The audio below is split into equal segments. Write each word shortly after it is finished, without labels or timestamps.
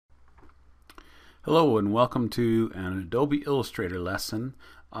Hello and welcome to an Adobe Illustrator lesson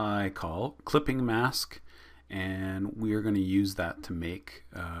I call Clipping Mask, and we are going to use that to make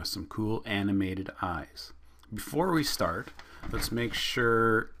some cool animated eyes. Before we start, let's make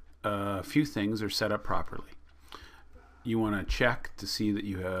sure a few things are set up properly. You want to check to see that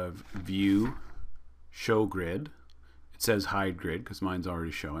you have View, Show Grid. It says Hide Grid because mine's already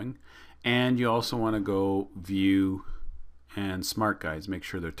showing. And you also want to go View and Smart Guides, make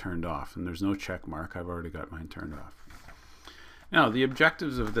sure they're turned off, and there's no check mark. I've already got mine turned off. Now the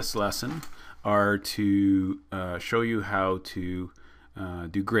objectives of this lesson are to show you how to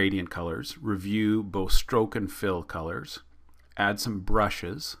do gradient colors, review both stroke and fill colors, add some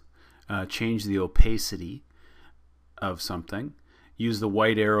brushes, change the opacity of something, use the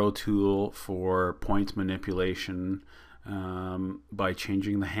white arrow tool for point manipulation by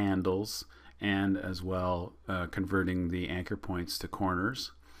changing the handles, and as well converting the anchor points to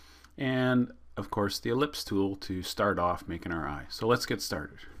corners, and of course the ellipse tool to start off making our eye. So let's get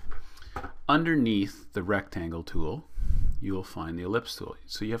started. Underneath the rectangle tool you will find the ellipse tool.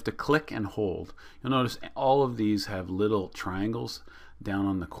 So you have to click and hold. You'll notice all of these have little triangles down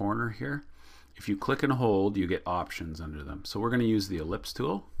on the corner here. If you click and hold, you get options under them. So we're going to use the ellipse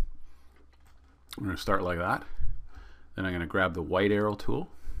tool. I'm going to start like that. Then I'm going to grab the white arrow tool,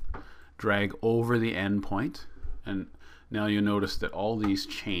 drag over the end point, and now you notice that all these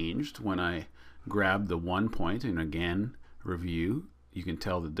changed when I grabbed the one point. And again, review, you can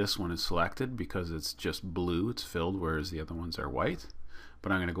tell that this one is selected because it's just blue, it's filled, whereas the other ones are white.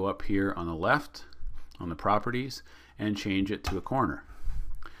 But I'm going to go up here on the left on the properties and change it to a corner,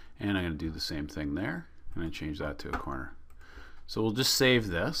 and I'm going to do the same thing there and then change that to a corner. So we'll just save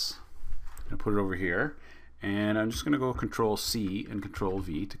this and put it over here. And I'm just going to go Control C and Control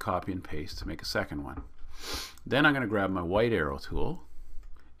V to copy and paste to make a second one. Then I'm going to grab my white arrow tool,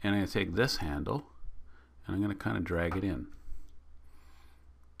 and I'm going to take this handle and I'm going to kind of drag it in.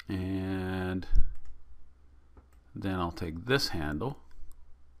 And then I'll take this handle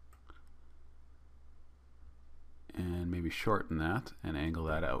and maybe shorten that and angle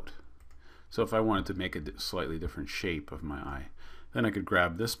that out. So if I wanted to make a slightly different shape of my eye, then I could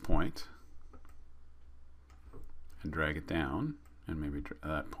grab this point and drag it down, and maybe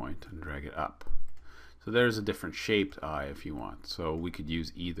that point and drag it up. So there's a different shaped eye if you want. So we could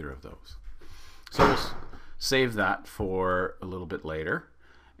use either of those. So we'll save that for a little bit later.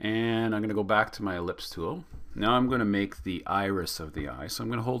 And I'm going to go back to my ellipse tool. Now I'm going to make the iris of the eye. So I'm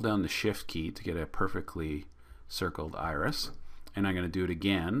going to hold down the Shift key to get a perfectly circled iris. And I'm going to do it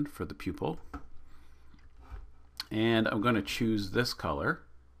again for the pupil. And I'm going to choose this color.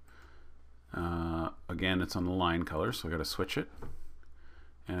 Again, it's on the line color, so I got to switch it,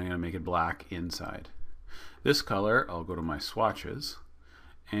 and I'm going to make it black inside. This color, I'll go to my swatches,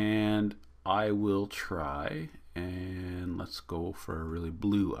 and I will try, and let's go for a really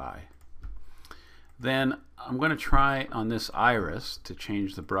blue eye. Then I'm going to try on this iris to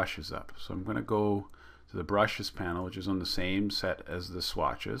change the brushes up. So I'm going to go to the brushes panel, which is on the same set as the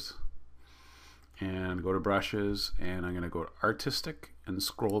swatches, and go to brushes, and I'm going to go to artistic and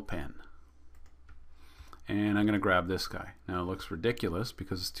scroll pen. And I'm going to grab this guy. Now it looks ridiculous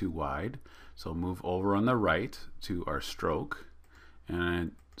because it's too wide, so I'll move over on the right to our stroke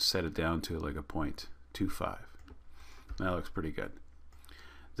and set it down to like a 0.25. That looks pretty good.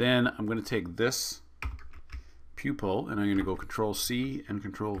 Then I'm going to take this pupil and I'm going to go Control C and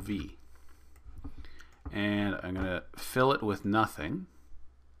Control V, and I'm going to fill it with nothing,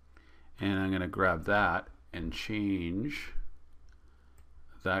 and I'm going to grab that and change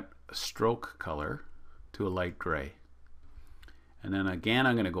that stroke color to a light gray. And then again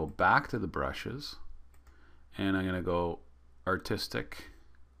I'm going to go back to the brushes, and I'm going to go artistic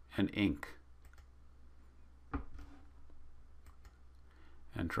and ink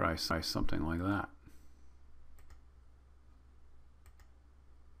and try something like that.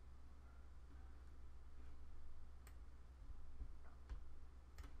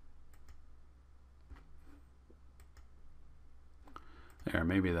 There,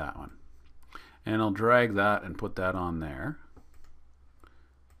 maybe that one. And I'll drag that and put that on there.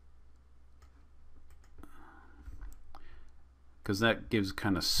 Because that gives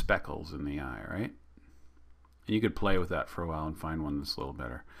kind of speckles in the eye, right? And you could play with that for a while and find one that's a little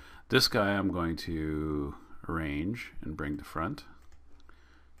better. This guy I'm going to arrange and bring to front.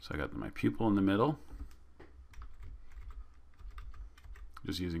 So I got my pupil in the middle.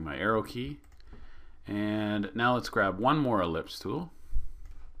 Just using my arrow key. And now let's grab one more ellipse tool.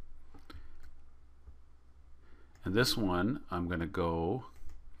 And this one I'm going to go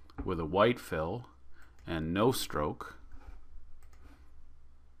with a white fill and no stroke.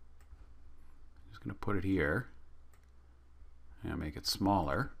 going to put it here and make it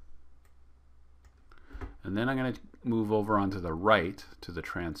smaller. And then I'm going to move over onto the right to the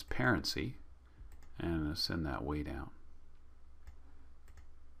transparency and send that way down.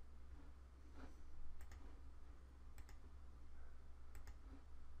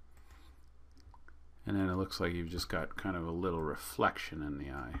 And then it looks like you've just got kind of a little reflection in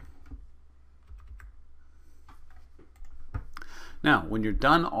the eye. Now, when you're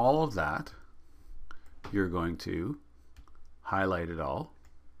done all of that, you're going to highlight it all,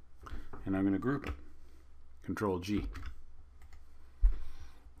 and I'm going to group it. Control G.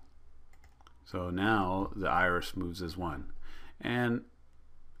 So now the iris moves as one. And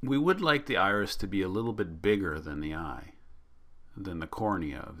we would like the iris to be a little bit bigger than the eye, than the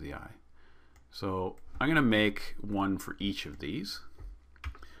cornea of the eye. So I'm going to make one for each of these.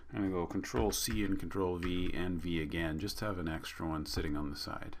 I'm going to go Control C and Control V and V again, just to have an extra one sitting on the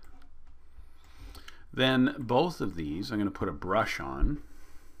side. Then both of these I'm going to put a brush on,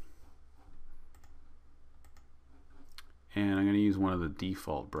 and I'm going to use one of the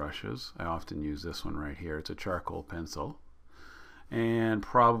default brushes. I often use this one right here. It's a charcoal pencil and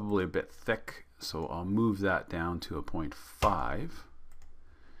probably a bit thick, so I'll move that down to a 0.5,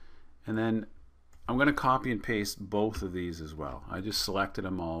 and then I'm going to copy and paste both of these as well. I just selected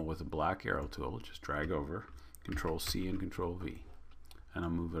them all with a black arrow tool. Just drag over, Control C and Control V, and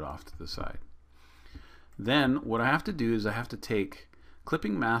I'll move it off to the side. Then what I have to do is I have to take,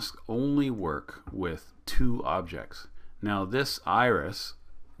 clipping masks only work with two objects. Now this iris,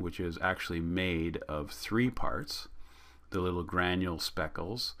 which is actually made of 3 parts, the little granule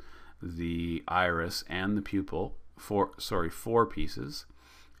speckles, the iris and the pupil, 4 pieces,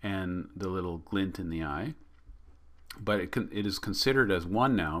 and the little glint in the eye, but it is considered as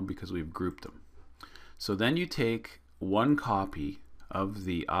one now because we've grouped them. So then you take one copy of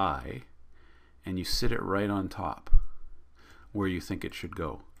the eye and you sit it right on top where you think it should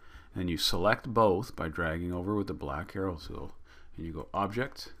go, and you select both by dragging over with the black arrow tool, and you go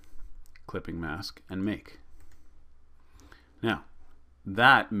Object, Clipping Mask, and Make. Now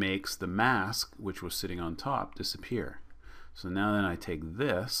that makes the mask which was sitting on top disappear. So now then I take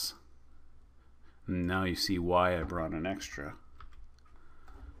this, and now you see why I brought an extra,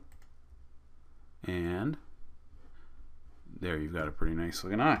 and there you've got a pretty nice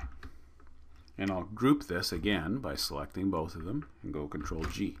looking eye. And I'll group this again by selecting both of them and go Control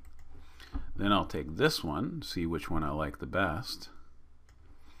G. Then I'll take this one, see which one I like the best,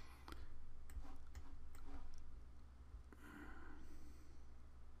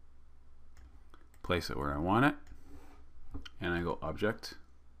 place it where I want it, and I go Object,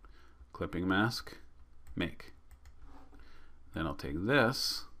 Clipping Mask, Make. Then I'll take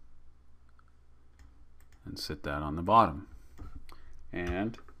this and sit that on the bottom,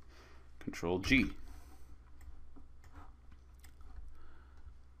 and Control G.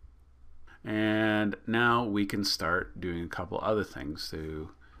 And now we can start doing a couple other things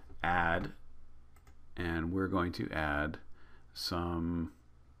to add, and we're going to add some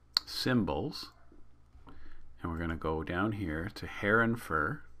symbols. And we're going to go down here to hair and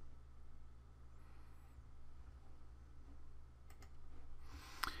fur.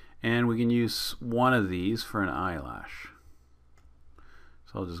 And we can use one of these for an eyelash.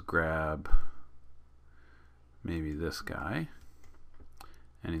 So I'll just grab maybe this guy.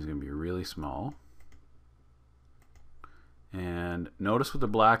 And he's going to be really small. And notice with the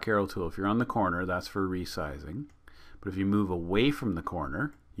black arrow tool, if you're on the corner, that's for resizing. But if you move away from the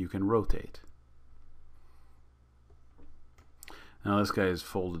corner, you can rotate. Now this guy is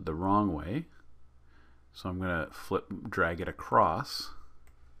folded the wrong way, so I'm going to drag it across,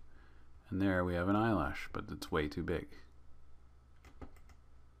 and there we have an eyelash, but it's way too big.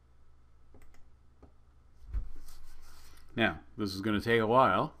 Now this is going to take a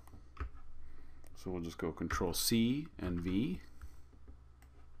while, so we'll just go Control C and V.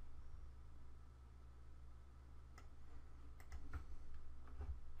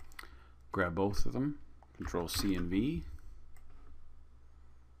 Grab both of them, Control C and V.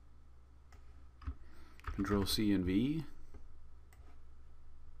 Control C and V.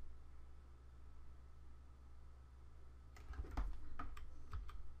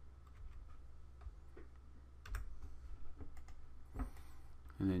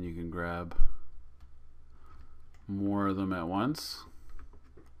 And then you can grab more of them at once.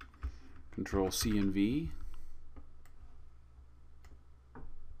 Control C and V.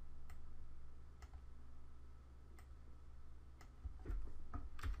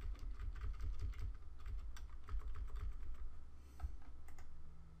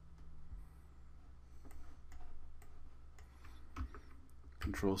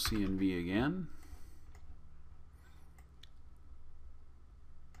 Control C and V again.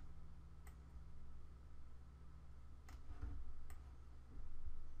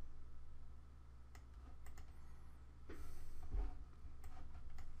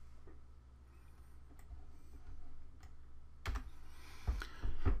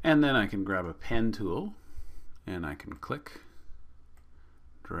 And then I can grab a pen tool and I can click,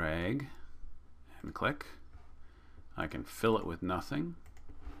 drag, and click. I can fill it with nothing,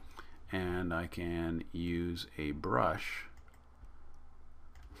 and I can use a brush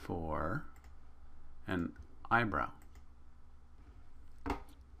for an eyebrow.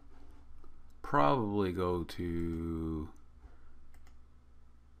 Probably go to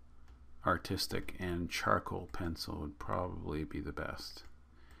artistic, and charcoal pencil would probably be the best.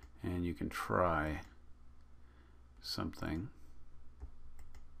 And you can try something.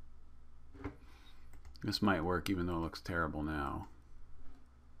 This might work even though it looks terrible now.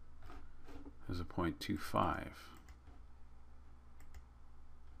 There's a 0.25.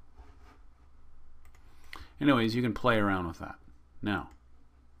 Anyways, you can play around with that. Now,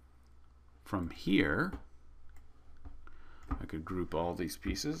 from here, I could group all these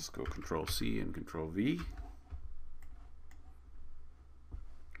pieces, go Control C and Control V.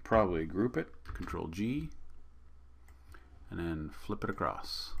 Probably group it, Control G, and then flip it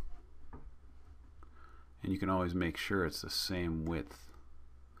across. And you can always make sure it's the same width.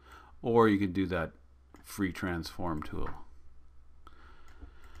 Or you could do that free transform tool.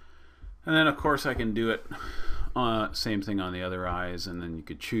 And then of course I can do it same thing on the other eyes, and then you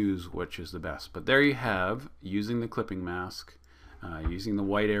could choose which is the best. But there you have, using the clipping mask, using the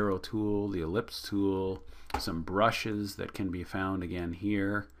white arrow tool, the ellipse tool, some brushes that can be found again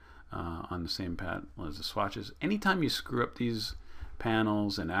here on the same pad as the swatches. Anytime you screw up these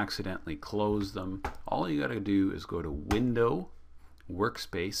panels and accidentally close them, all you got to do is go to Window,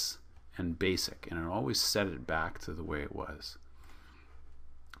 Workspace, and Basic, and it'll always set it back to the way it was.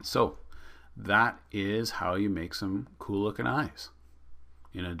 So that is how you make some cool looking eyes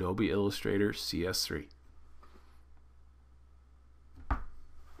in Adobe Illustrator CS3.